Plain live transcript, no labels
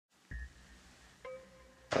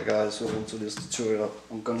Hi guys, welcome to this tutorial.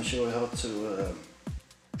 I'm gonna show you how to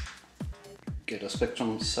get a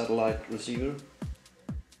Spektrum satellite receiver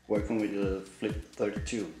working with the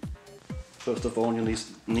Flip32. First of all, you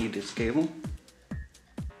need this cable.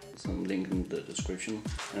 Some link in the description,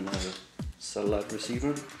 and a satellite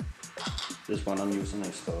receiver. This one I'm using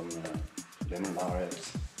is from Lemon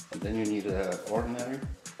RX. And then you need an ordinary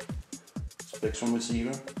Spektrum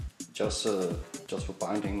receiver, just for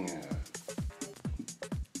binding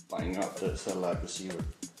up the satellite receiver.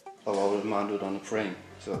 I've already mounted on the frame,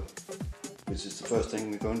 so this is the first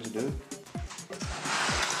thing we're going to do.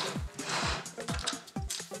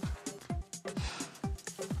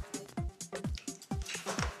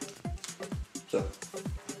 So,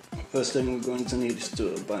 first thing we're going to need is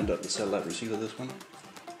to bind up the satellite receiver, this one.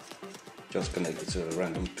 Just connect it to a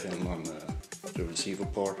random pin on the receiver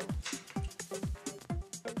port.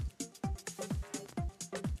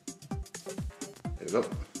 There we go.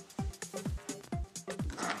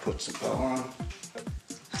 Put some power on.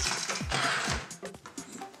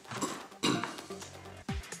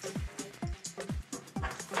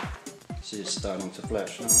 See, it's starting to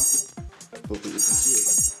flash now. Hopefully you can see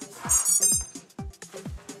it.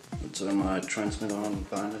 I'll turn my transmitter on and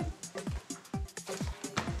bind it.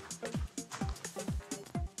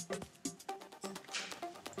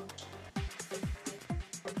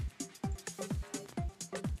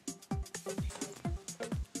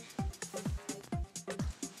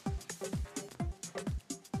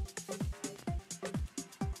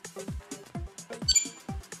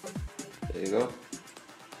 There you go.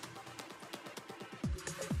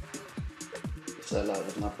 The satellite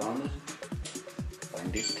is not bounded.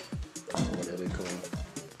 Bind it, or whatever you call it.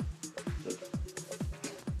 So,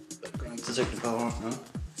 I'm going to take the power off now.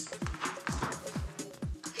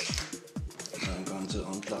 I'm going to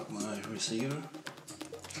unplug my receiver.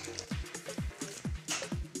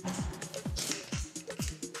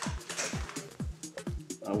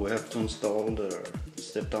 Now we have to install the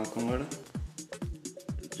step-down converter.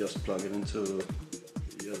 Just plug it into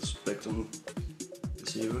your Spektrum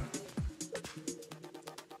receiver.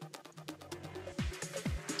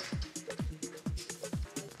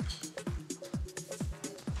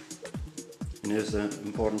 And here's the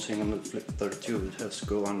important thing on the Flip32, it has to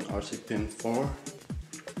go on RC pin 4.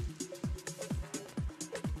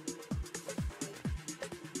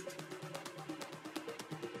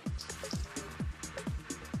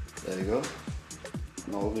 There you go.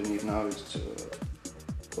 And all we need now is to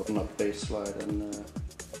open up Baseflight and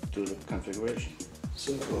do the configuration.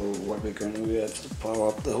 So what we're going to do is to power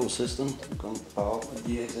up the whole system. We're going to power up the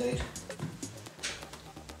DX8,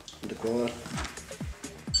 the quad.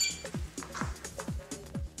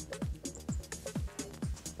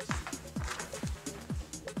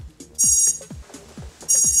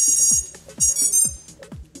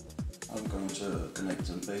 I'm going to connect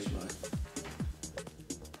to the Baseflight.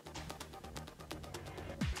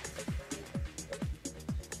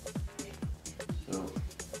 So,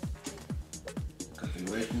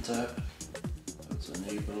 configuration tab, let's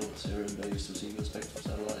enable serial-based receiver Spektrum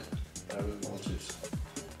satellite parallel voltage.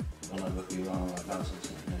 I don't know what you want right now, so it's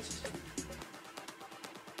not necessary.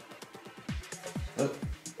 So,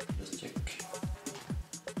 just check.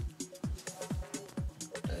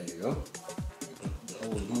 There you go. The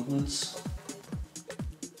whole movements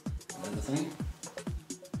and everything.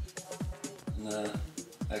 And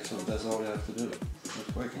actually, that's all you have to do.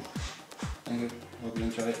 It's working. Thank you. Hope you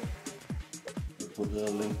enjoyed. We'll put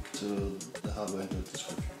the link to the hardware in the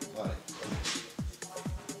description. Bye.